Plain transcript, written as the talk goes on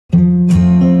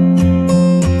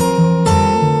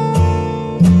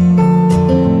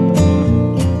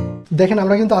দেখেন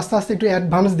আমরা কিন্তু আস্তে আস্তে একটু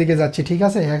অ্যাডভান্স দিকে যাচ্ছি, ঠিক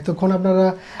আছে। এতক্ষণ আপনারা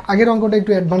আগের অঙ্কটা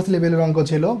একটু অ্যাডভান্স লেভেলের অঙ্ক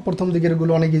ছিল, প্রথম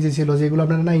দিকেরগুলো অনেক ইজি ছিল, যেগুলো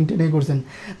আপনারা 9 10 করছেন,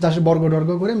 জাস্ট বর্গ টর্গ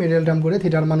করে মিডল টার্ম করে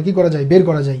থিটার মান কি করা যায়, বের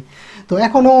করা যায়। তো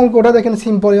এখনও অঙ্কটা দেখেন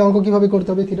সিম্পল, অঙ্ক কীভাবে করতে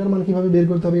হবে, থিটার মান কীভাবে বের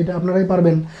করতে হবে এটা আপনারাই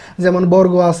পারবেন। যেমন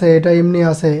বর্গ আছে, এটা এমনি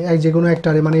আছে, যে কোনো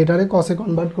একটারে মানে এটারে কসে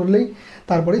কনভার্ট করলেই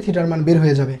তারপরে থিটার মান বের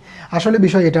হয়ে যাবে। আসলে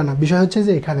বিষয় এটা না, বিষয় হচ্ছে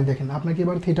যে এখানে দেখেন আপনাকে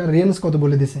এবার থিটার রেঞ্জ কত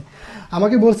বলে দিছে।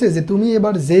 আমাকে বলছে যে তুমি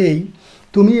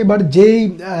এবার যেই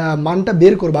মানটা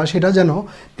বের করবা সেটা যেন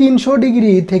 300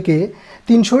 ডিগ্রি থেকে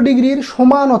 300 ডিগ্রির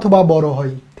সমান অথবা বড়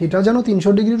হয়, থিটা যেন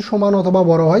 300 ডিগ্রির সমান অথবা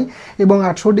বড় হয় এবং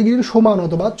 800 ডিগ্রির সমান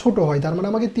অথবা ছোট হয়। তার মানে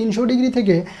আমাকে 300 ডিগ্রি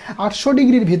থেকে 800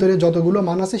 ডিগ্রির ভিতরে যতগুলো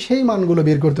মান আছে সেই মানগুলো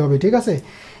বের করতে হবে, ঠিক আছে।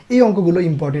 এই অঙ্কগুলো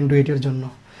ইম্পর্টেন্ট ডুয়েটের জন্য।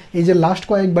 এই যে লাস্ট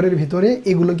কয়েকবারের ভিতরে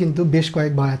এগুলো কিন্তু বেশ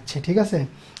কয়েকবার আসছে, ঠিক আছে।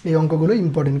 এই অঙ্কগুলো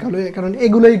ইম্পর্টেন্ট, কারণ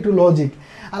এগুলো একটু লজিক।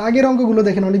 আর আগের অঙ্কগুলো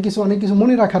দেখেন অনেক কিছু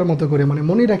মনে রাখার মতো করে, মানে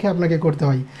মনে রেখে আপনাকে করতে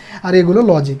হয়, আর এগুলো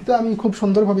লজিক। তো আমি খুব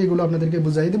সুন্দরভাবে এগুলো আপনাদেরকে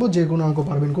বুঝাই দেবো, যে কোনো অঙ্ক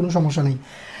পারবেন, কোনো সমস্যা নেই।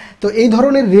 তো এই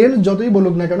ধরনের রেঞ্জ যতই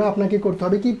বলুক না কেন, আপনাকে করতে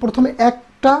হবে কি, প্রথমে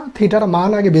একটা থিটার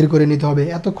মান আগে বের করে নিতে হবে।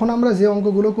 এতক্ষণ আমরা যে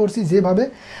অঙ্কগুলো করছি যেভাবে,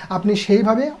 আপনি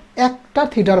সেইভাবে একটা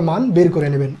থিটার মান বের করে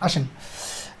নেবেন। আসেন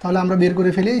তাহলে আমরা বের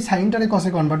করে ফেলি, এই সাইনটারে কসে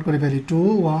কনভার্ট করে ফেলি। 2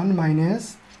 1 minus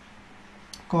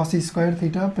cos square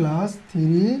theta plus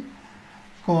 3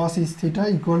 cos theta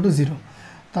equal to 0।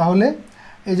 তাহলে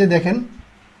এই যে দেখেন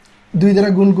 2 দ্বারা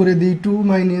গুণ করে দিই, 2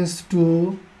 minus 2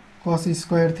 cos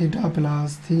square theta plus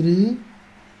 3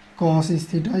 cos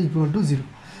theta equal to 0।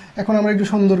 এখন আমরা একটু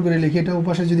সুন্দর করে লিখি, এটা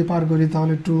উপাশে যদি পার করি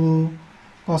তাহলে 2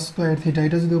 কস স্কোয়ার থিটা,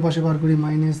 এটা যদি উপাশে পার করি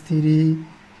মাইনাস 3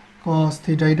 কস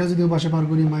থিটা, এটা যদি উপাশে পার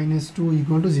করি মাইনাস 2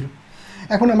 ইকুয়াল টু 0।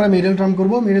 এখন আমরা মিডল টার্ম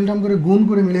করব, মিডল টার্ম করে গুণ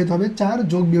করে মিলাইতে হবে 4,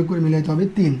 যোগ বিয়োগ করে মিলাইতে হবে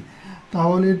 3।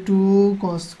 তাহলে 2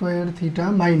 কস স্কোয়ার থিটা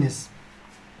মাইনাস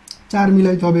 4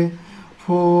 মিলাইতে হবে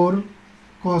 4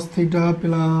 cos theta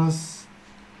plus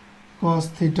cos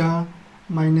theta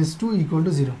minus 2 equal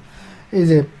to 0। এই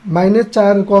যে মাইনাস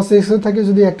 4 কস এক্স থাকে,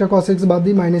 যদি একটা কস এক্স বাদ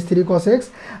দিই মাইনাস 3 কস এক্স,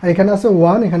 আর এখানে আছে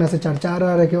 1, এখানে আছে 4, 4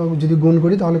 আর একে যদি গুণ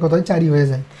করি তাহলে কত হয়, 4ই হয়ে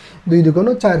যায়, 2 2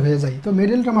 4 হয়ে যায়। তো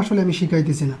মিডল টার্ম আসলে আমি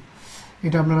শিখাইতেছি না,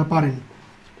 এটা আপনারা পারেন।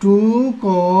 2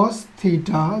 কস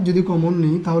থিটা যদি কমন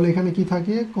নিই তাহলে এখানে কি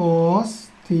থাকে, cos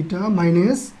theta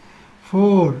minus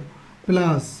 4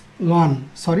 plus 1,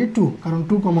 sorry 2, কারণ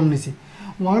 2 কমন নিছি,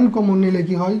 1 কমন নিলে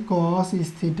কি হয়, cos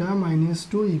theta minus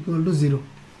 2 equal to 0।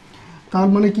 তার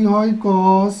মানে কি হয়,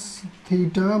 কস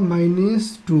থিটা মাইনাস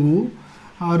 2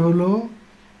 আর হলো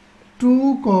 2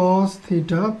 cos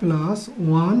theta plus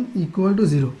 1 equal to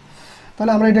 0।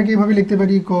 তাহলে আমরা এটাকে এইভাবে লিখতে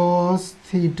পারি, cos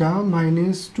theta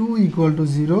minus 2 equal to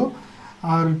 0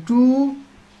 R 2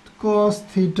 cos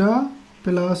theta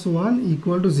plus 1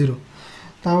 equal to 0।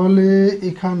 তাহলে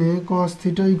এখানে কস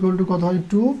থিটা ইকুয়াল টু কত হয়,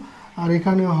 2, আর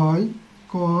এখানে হয়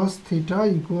cos theta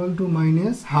equal to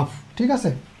minus half, ঠিক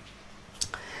আছে।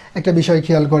 একটা বিষয়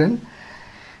খেয়াল করেন,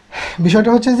 বিষয়টা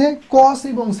হচ্ছে যে কস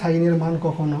এবং সাইনের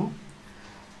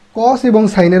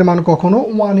মান কখনো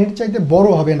 1-এর চাইতে বড়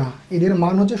হবে না, এদের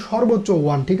মান হচ্ছে সর্বোচ্চ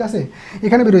 1, ঠিক আছে।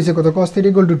 এখানে বেরোয়েছে কত, কস থিটা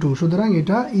ইকুয়াল টু 2, সুতরাং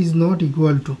এটা ইজ নট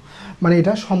ইকুয়াল টু, মানে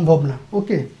এটা সম্ভব না,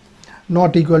 ওকে,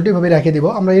 নট ইকুয়াল টু এভাবে রেখে দেবো,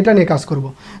 আমরা এটা নিয়ে কাজ করব।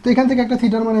 তো এখান থেকে একটা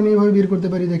থিটার মান আমি এভাবে বের করতে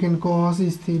পারি, দেখেন কস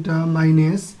ইজ থিটা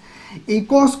মাইনাস, এই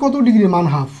কস কত ডিগ্রির মান,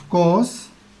 হাফ, কস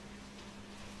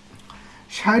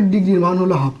 60 ডিগ্রির মান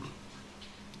হলো হাফ,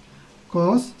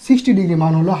 কস 60 ডিগ্রি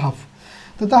মান হলো হাফ।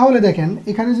 তো তাহলে দেখেন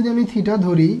এখানে যদি আমি থিটা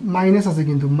ধরি, মাইনাস আছে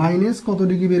কিন্তু, মাইনাস কত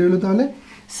ডিগ্রি বেরোলো, তাহলে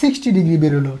 60 ডিগ্রি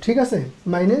বেরোলো, ঠিক আছে,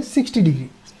 মাইনাস 60 ডিগ্রি।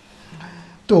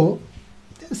 তো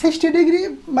 60 ডিগ্রি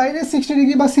মাইনাস 60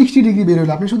 ডিগ্রি বা 60 ডিগ্রি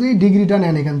বেরোলো, আপনি শুধু এই ডিগ্রিটা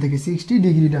নেন এখান থেকে, 60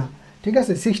 ডিগ্রিটা, ঠিক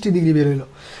আছে, 60 ডিগ্রি বেরোলো।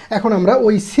 এখন আমরা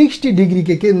ওই 60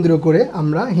 ডিগ্রিকে কেন্দ্র করে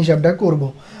আমরা হিসাবটা করব,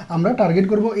 আমরা টার্গেট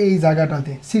করব এই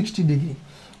জায়গাটাতে 60 ডিগ্রি।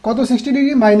 কত 60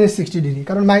 ডিগ্রি, মাইনাস 60 ডিগ্রি,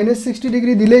 কারণ মাইনাস 60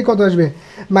 ডিগ্রি দিলেই কত আসবে,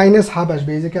 মাইনাস হাফ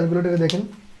আসবে। এই যে ক্যালকুলেটারে দেখেন,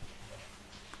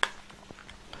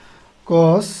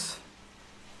 কস,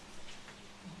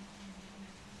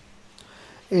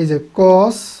 এই যে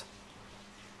কস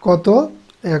কত,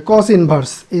 কস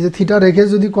ইনভার্স, এই যে থিটা রেখে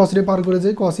যদি কস রে পার করে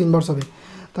যায় কস ইনভার্স হবে,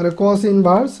 তাহলে কস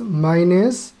ইনভার্স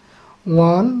মাইনাস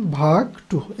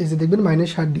 1/2, এই যে দেখবেন মাইনাস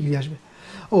 60 ডিগ্রি আসবে।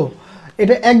 ও,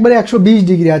 এটা একবারে 120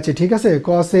 ডিগ্রি আছে, ঠিক আছে,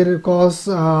 কস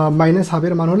মাইনাস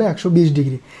হাফের মান হলে 120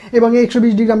 ডিগ্রি, এবং এই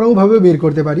 120 ডিগ্রি আমরা ওভাবেও বের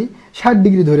করতে পারি, 60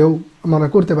 ডিগ্রি ধরেও আমরা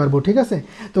করতে পারবো, ঠিক আছে।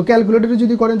 তো ক্যালকুলেটরে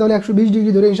যদি করেন তাহলে 120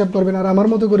 ডিগ্রি ধরে হিসাব করবেন, আর আমার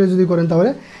মতো করে যদি করেন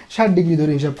তাহলে 60 ডিগ্রি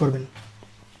ধরে হিসাব করবেন।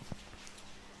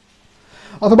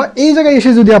 অথবা এই জায়গায়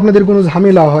এসে যদি আপনাদের কোনো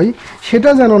ঝামেলা হয়, সেটা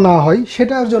যেন না হয়,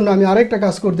 সেটার জন্য আমি আরেকটা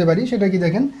কাজ করতে পারি, সেটা কি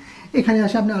দেখেন, এখানে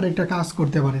আসে আপনি আরেকটা কাজ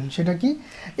করতে পারেন, সেটা কি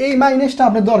এই মাইনাসটা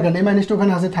আপনার দরকার নেই, মাইনাসটা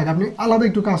ওখানে আছে থাকে, আপনি আলাদা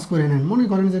একটু কাজ করে নেন। মনে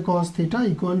করেন যে cos theta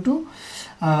equal to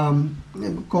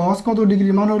cos কত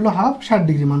ডিগ্রি মান হলো হাফ 60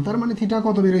 ডিগ্রি মান, তার মানে থিটা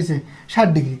কত বের হয়েছে 60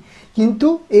 ডিগ্রি। কিন্তু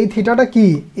এই থিটাটা কি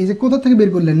এই যে কোথা থেকে বের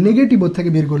করলেন, নেগেটিভ থেকে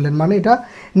বের করলেন, মানে এটা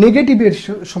নেগেটিভের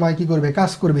সময় কি করবে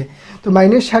কাজ করবে। তো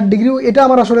 -60 ডিগ্রিও এটা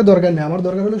আমার আসলে দরকার নেই, আমার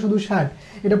দরকার হলো শুধু 60।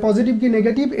 এটা পজিটিভ কি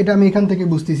নেগেটিভ এটা আমি এখান থেকে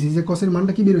বুঝতেছি যে কসের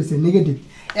মানটা কি বের হয়েছে নেগেটিভ।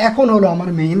 এখন হলো আমার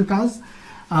মেইন কাজ,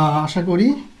 আশা করি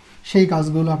সেই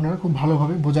কাজগুলো আপনারা খুব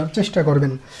ভালোভাবে বোঝার চেষ্টা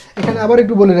করবেন। এখানে আবার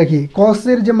একটু বলে রাখি,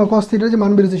 কসের যে কস থিটার যে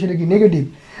মান বেরোচ্ছে সেটা কি নেগেটিভ,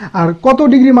 আর কত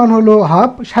ডিগ্রি মান হলো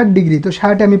হাফ 60 ডিগ্রি, তো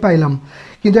 60 আমি পাইলাম।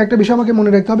 কিন্তু একটা বিষয় আমাকে মনে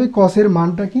রাখতে হবে, কসের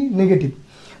মানটা কি নেগেটিভ।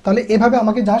 তাহলে এভাবে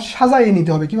আমাকে যা সাজাইয়ে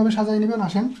নিতে হবে। কীভাবে সাজাই নেবেন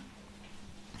আসেন,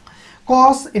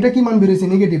 কস এটা কি মান বেরিয়েছে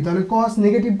নেগেটিভ, তাহলে কস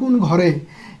নেগেটিভ কোন ঘরে,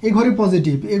 এ ঘরে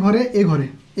পজিটিভ, এ ঘরে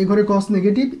এ ঘরে কস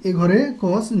নেগেটিভ, এ ঘরে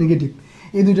কস নেগেটিভ,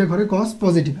 এই দুইটা ঘরে কস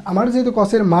পজিটিভ। আমার যেহেতু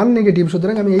কসের মান নেগেটিভ,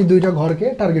 সুতরাং আমি এই দুইটা ঘরকে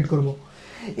টার্গেট করব।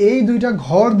 এই দুইটা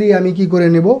ঘর দিয়ে আমি কি করে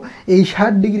নেব, এই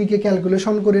 60 ডিগ্রিকে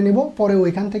ক্যালকুলেশন করে নেব, পরে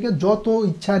ওইখান থেকে যত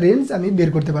ইচ্ছা রেঞ্জ আমি বের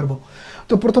করতে পারবো।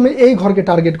 তো প্রথমে এই ঘরকে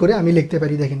টার্গেট করে আমি লিখতে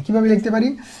পারি, দেখেন কিভাবে লিখতে পারি।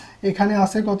 এখানে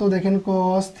আছে কত দেখেন,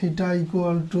 cos theta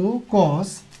equal to cos,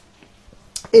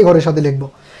 এই ঘরের সাথে লিখব।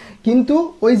 কিন্তু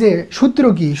ওই যে সূত্র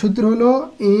কি, সূত্র হলো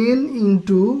n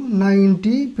into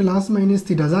 90 plus minus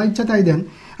theta, যা ইচ্ছা তাই দেন,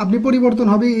 আপনি পরিবর্তন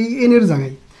হবে এই n এর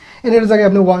জায়গায়,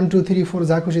 আপনি 1 2 3 4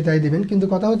 যা খুশি তাই দেবেন। কিন্তু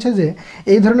কথা হচ্ছে যে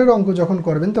এই ধরনের অঙ্ক যখন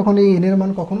করবেন তখন এই n এর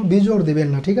মান কখনো বিজোড় দেবেন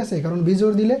না, ঠিক আছে, কারণ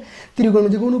বিজোড় দিলে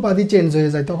ত্রিকোণমিতিক অনুপাতই চেঞ্জ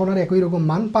হয়ে যায়, তখন আর একই রকম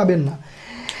মান পাবেন না।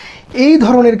 এই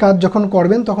ধরনের কাজ যখন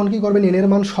করবেন তখন কি করবেন, n এর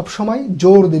মান সবসময়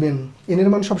জোর দিবেন, n এর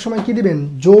মান সবসময় কি দিবেন,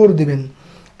 জোর দিবেন।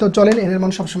 তো চলেন n এর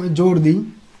মান সবসময় জোর দিই,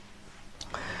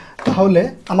 তাহলে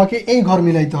আমাকে এই ঘর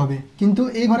মিলাইতে হবে। কিন্তু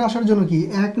এই ঘরে আসার জন্য কি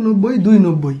 190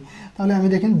 290, তাহলে আমি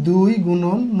দেখেন 2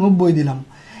 গুণন 90 দিলাম।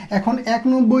 এখন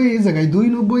 190 এই জায়গায়,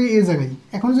 290 এই জায়গায়,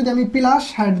 এখন যদি আমি প্লাস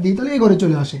 60 দিই তাহলে এই ঘরে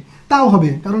চলে আসে, তাও হবে,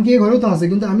 কারণ কি এই ঘরেও তো আছে,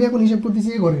 কিন্তু আমি এখন হিসাব করতেছি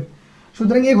এই ঘরে,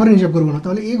 সুতরাং এই ঘরে হিসাব করবো না।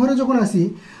 তাহলে এই ঘরে যখন আসি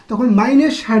তখন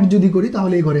 -60 যদি করি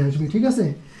তাহলে এই ঘরে আসবে, ঠিক আছে।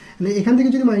 এখান থেকে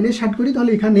যদি -60 করি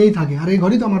তাহলে এখানেই থাকে, আর এই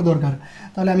ঘরেই তো আমার দরকার,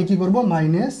 তাহলে আমি কি করব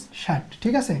 -60,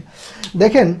 ঠিক আছে।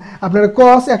 দেখেন আপনার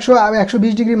cos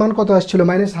 120 ডিগ্রি মান কত আসছিল,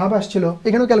 -হাফ আসছিল,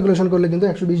 এখানেও ক্যালকুলেশন করলে কিন্তু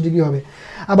 120 ডিগ্রি হবে।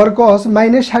 আবার cos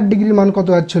 -60 ডিগ্রির মান কত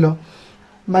আসছিল,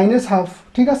 -হাফ,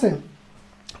 ঠিক আছে।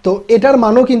 তো এটার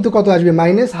মানও কিন্তু কত আসবে,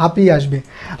 -হাফই আসবে।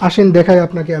 আসেন দেখাই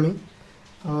আপনাকে আমি,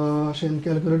 আসেন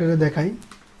ক্যালকুলেটরে দেখাই।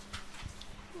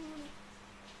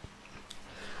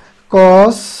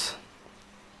 cos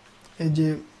এই যে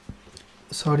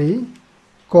সরি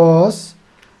cos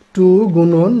 2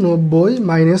 গুণন 90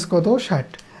 মাইনাস কত 60,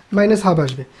 -হাফ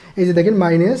আসবে। এই যে দেখেন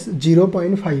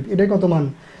 -0.5, এটাই কত মান,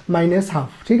 -হাফ,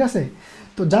 ঠিক আছে।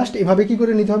 তো জাস্ট এভাবে কি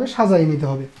করে নিতে হবে, সাজাই নিতে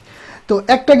হবে। তো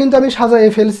একটা কিন্তু আমি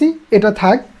সাজাইয়ে ফেলছি, এটা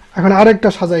থাক। এখন আরেকটা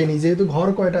সাজাই নিই, যেহেতু ঘর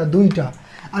কয়টা, দুইটা,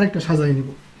 আরেকটা সাজাই নিব,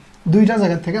 দুইটা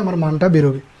জায়গা থেকে আমার মানটা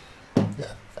বেরোবে।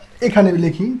 এখানে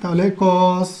লিখি তাহলে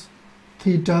cos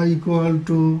theta equal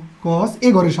to cos,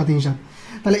 এই ঘরের সাথে হিসাব,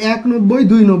 তাহলে 190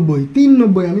 290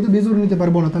 390, আমি তো বেজোড় নিতে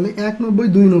পারবো না, তাহলে 190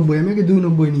 290, আমি আগে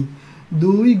 290 নিই,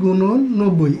 2 গুণন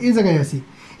 90, এই জায়গায় আসি।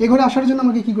 এই ঘরে আসার জন্য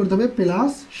আমাকে কি করতে হবে,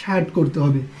 প্লাস 60 করতে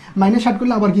হবে, -60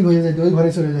 করলে আবার কি হয়ে যেত, ওই ঘরে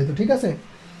চলে যেত, ঠিক আছে।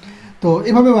 তো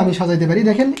এভাবেও আমি সাজাইতে পারি।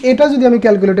 দেখেন এটা যদি আমি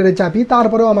ক্যালকুলেটরে চাপি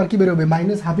তারপরেও আমার কি বেরোবে,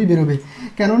 -হাফই বেরোবে,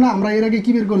 কেননা আমরা এর আগে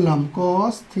কি বের করলাম,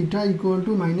 cos theta equal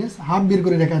to -half বের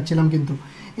করে দেখাচ্ছিলাম, কিন্তু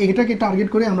এটাকে টার্গেট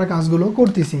করে আমরা কাজগুলো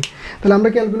করতেছি। তাহলে আমরা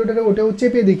ক্যালকুলেটরে ওটাও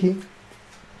চেপে দেখি,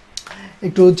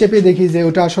 একটু চেপে দেখি যে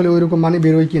ওটা আসলে ওইরকম মানে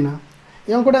বেরোয় কিনা।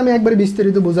 এই অঙ্কটা আমি একবারে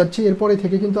বিস্তারিত বোঝাচ্ছি, এরপরে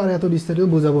থেকে কিন্তু আর এত বিস্তারিত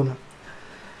বোঝাবো না।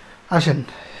 আসেন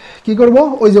কি করব,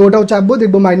 ওই যে ওটাও চাপবো,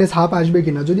 দেখবো -হাফ আসবে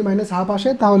কিনা। যদি -হাফ আসে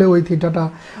তাহলে ওই থিটাটা,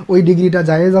 ওই ডিগ্রিটা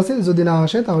জায়েজ আছে, যদি না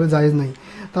আসে তাহলে জায়েজ নাই।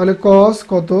 তাহলে cos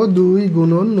কত 2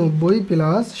 গুণন 90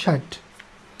 প্লাস 60,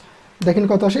 দেখেন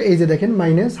কত আসে, এই যে দেখেন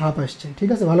 -হাফ আসছে, ঠিক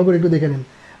আছে। ভালো করে একটু দেখে নেন,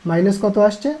 মাইনাস কত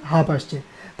আসছে, হাফ আসছে,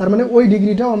 তার মানে ওই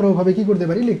ডিগ্রিটাও আমরা ওভাবে কি করতে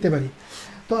পারি, লিখতে পারি।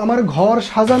 তো আমার ঘর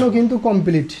সাজানো কিন্তু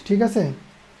কমপ্লিট, ঠিক আছে,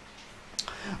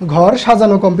 ঘর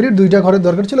সাজানো কমপ্লিট। দুইটা ঘরের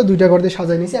দরকার ছিল, দুইটা ঘর দিয়ে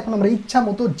সাজাই নিয়েছি। এখন আমরা ইচ্ছা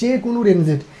মতো যে কোনো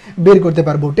রেঞ্জের বের করতে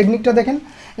পারবো। টেকনিকটা দেখেন,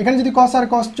 এখানে যদি cos আর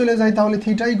cos চলে যায় তাহলে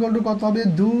থিটা ইকুয়াল টু কত হবে,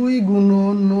 2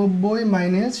 গুণন 90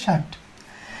 মাইনাস 60।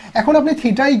 এখন আপনি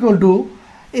থিটা ইকুয়াল টু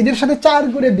এদের সাথে 4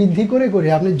 করে বৃদ্ধি করে করে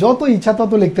আপনি যত ইচ্ছা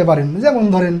তত লিখতে পারেন। যেমন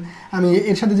ধরেন আমি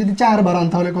এর সাথে যদি 4 বাড়ান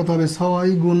তাহলে কত হবে, 6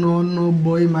 গুণন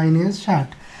 90 মাইনাস 60।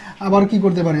 আবার কি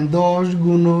করতে পারেন, 10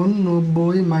 গুণন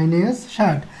 90 মাইনাস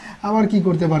 60। আবার কি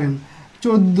করতে পারেন,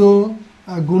 14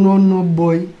 গুণন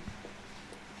 90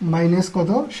 মাইনাস কত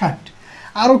 60।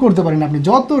 আরও করতে পারেন আপনি,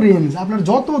 যত রেঞ্জ আপনার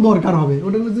যত দরকার হবে,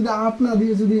 ওটা যদি আপ না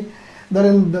দিয়ে যদি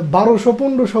ধরেন 1200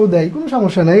 1500 দেয়, কোনো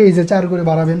সমস্যা নাই, এই যে 4 করে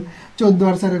বাড়াবেন, 14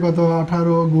 আর 4 কত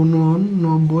 18 গুণন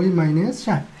 90 মাইনাস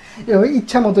 60, এভাবে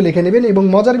ইচ্ছা মতো লিখে নেবেন। এবং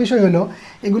মজার বিষয় হলো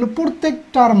এগুলো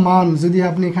প্রত্যেকটার মান যদি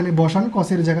আপনি এখানে বসান,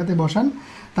 কসের জায়গাতে বসান,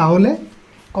 তাহলে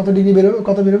কত ডিগ্রি বেরোবে,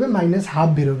 কত বেরোবে, -1/2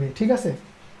 বেরোবে, ঠিক আছে।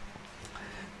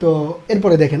 তো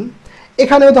এরপরে দেখেন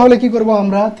এখানেও তাহলে কি করব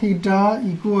আমরা, থিটা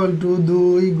ইকুয়াল টু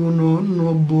 2 গুণন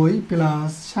 90 প্লাস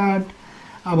 60,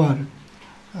 আবার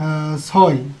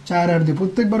 6 4 আর 2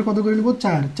 প্রত্যেকবার কত করে নেব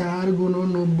 4, 4 গুণন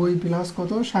 90 প্লাস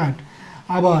কত 60,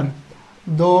 আবার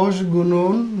 10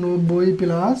 গুণন 90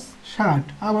 প্লাস 60,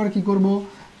 আবার কি করব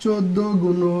 14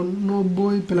 গুণন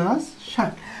 90 প্লাস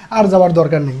 60। আর যাওয়ার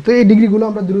দরকার নেই। তো এই ডিগ্রিগুলো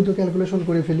আমরা দ্রুত ক্যালকুলেশন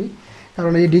করে ফেলি,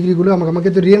 কারণ এই ডিগ্রিগুলো আমাকে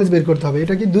তো রেঞ্জ বের করতে হবে।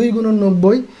 এটা কি 2 গুণন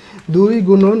 90, 2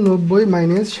 গুণন 90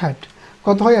 মাইনাস 60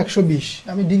 কত হয় 120,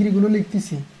 আমি ডিগ্রিগুলো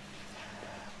লিখতেছি।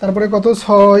 তারপরে কত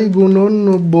 6 গুণন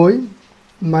 90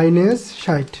 মাইনাস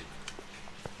 60,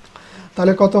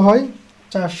 তাহলে কত হয়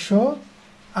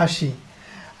 480।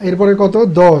 এরপরে কত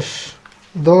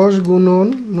 10 গুণন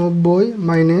 90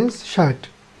 মাইনাস 60,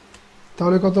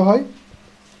 তাহলে কত হয়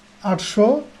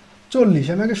 840,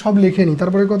 আমি আগে সব লিখে নিই।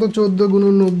 তারপরে কত 14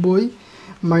 গুণন 90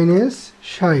 মাইনাস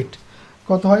 60,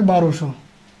 কত হয় 1200।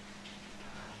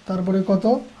 তারপরে কত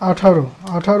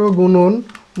 18 গুণন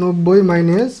 90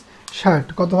 মাইনাস 60,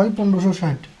 কত হয়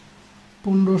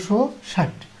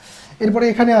 1560। এরপরে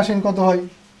এখানে আসেন কত হয়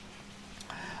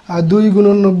 2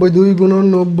 গুণন 90, 2 গুণন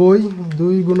 90,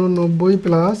 2 গুণন 90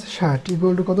 প্লাস 60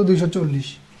 ইকুয়াল টু কত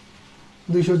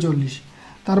 240।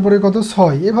 তারপরে কত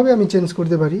 6, এভাবে আমি চেঞ্জ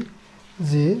করতে পারি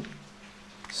যে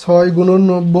 6 গুণন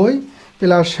 90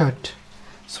 প্লাস 60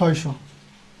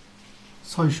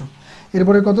 600।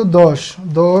 এরপরে কত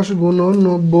 10 গুণন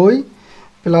 90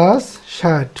 প্লাস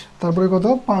 60, তারপরে কত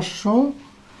 500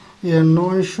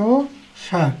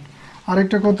 960,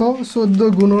 আরেকটা কত 14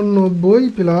 গুণন 90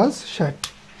 প্লাস 60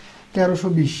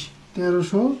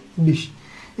 1320।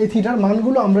 এই থিটার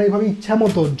মানগুলো আমরা এইভাবে ইচ্ছা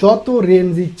মতো যত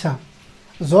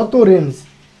রেঞ্জ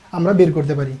আমরা বের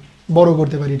করতে পারি, বড়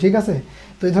করতে পারি, ঠিক আছে।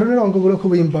 তো এই ধরনের অঙ্কগুলো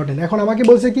খুবই ইম্পর্টেন্ট। এখন আমাকে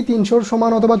বলছে কি 300-র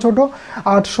সমান অথবা ছোট,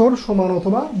 800-র সমান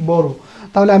অথবা বড়।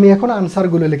 তাহলে আমি এখন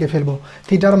আনসারগুলো লিখে ফেলবো।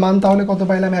 থিটার মান তাহলে কত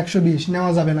পাইলাম 120,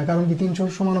 নেওয়া যাবে না, কারণ কি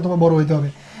 300-র সমান অথবা বড় হইতে হবে।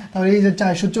 তাহলে এই যে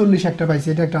 440 একটা পাইছি,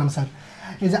 এটা একটা আনসার।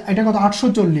 এই যে এটা কত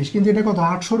 840, কিন্তু এটা কত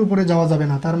 800-র উপরে যাওয়া যাবে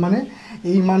না, তার মানে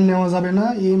এই মান নেওয়া যাবে না,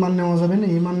 এই মান নেওয়া যাবে না,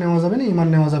 এই মান নেওয়া যাবে না, এই মান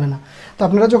নেওয়া যাবে না। তো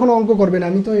আপনারা যখন অঙ্ক করবেন,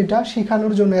 আমি তো এটা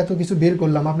শেখানোর জন্য এত কিছু বের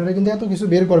করলাম, আপনারা কিন্তু এত কিছু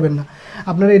বের করবেন না।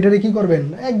 আপনারা এটারে কি করবেন,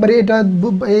 একবারে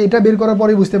এটা বের করার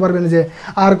পরেই বুঝতে পারবেন যে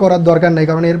আর করার দরকার নাই,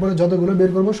 কারণ এরপরে যতগুলো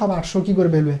বের করবো সব 800 কি করে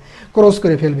ফেলবে, ক্রস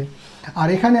করে ফেলবে। আর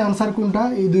এখানে আনসার কোনটা,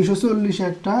 এই 240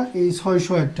 একটা, এই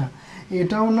 600 একটা,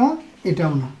 এটাও না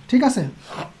এটাও না, ঠিক আছে।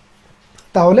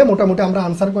 তাহলে মোটামুটি আমরা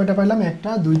আনসার কয়টা পাইলাম, 1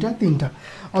 2 3টা।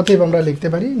 অতএব আমরা লিখতে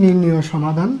পারি নির্ণয়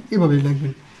সমাধান, এভাবে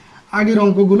লিখবেন। আগের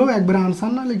অঙ্কগুলো একবারে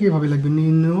আনসার না লিখে এভাবে লিখবেন,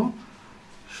 নির্ণয়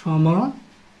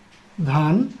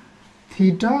সমাধান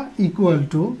থিটা ইকুয়াল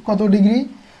টু কত ডিগ্রি,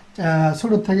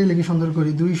 ছোট থেকে লিখি সুন্দর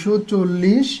করি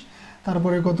 240,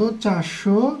 তারপরে কত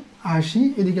 480,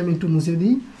 এদিকে আমি একটু মুছে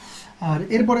দিই, আর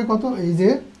এরপরে কত এই যে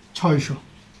 600,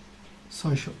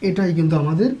 এটাই কিন্তু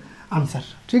আমাদের আনসার,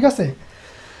 ঠিক আছে।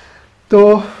 তো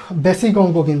বেসিক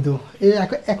অঙ্ক কিন্তু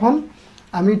এখন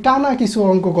আমি টানা কিছু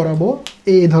অঙ্ক করাবো,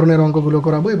 এই ধরনের অঙ্কগুলো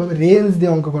করাবো, এভাবে রেঞ্জ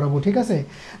দিয়ে অঙ্ক করাবো, ঠিক আছে।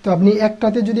 তো আপনি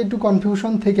একটাতে যদি একটু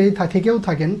কনফিউশন থেকেও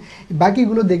থাকেন,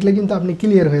 বাকিগুলো দেখলে কিন্তু আপনি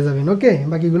ক্লিয়ার হয়ে যাবেন, ওকে।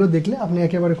 বাকিগুলো দেখলে আপনি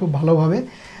একেবারে খুব ভালোভাবে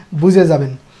বুঝে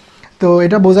যাবেন। তো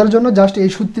এটা বোঝার জন্য জাস্ট এই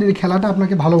সূত্রের খেলাটা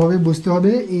আপনাকে ভালোভাবে বুঝতে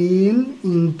হবে, n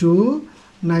 ×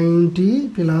 90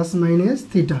 প্লাস মাইনাস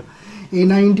থিটা। এই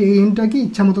 90 এই এনটা কি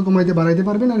ইচ্ছা মতো কমাইতে বাড়াইতে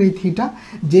পারবেন, আর এই থিটা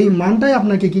যেই মানটাই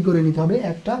আপনাকে কি করে নিতে হবে,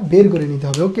 একটা বের করে নিতে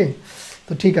হবে, ওকে।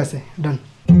 তো ঠিক আছে, ডান।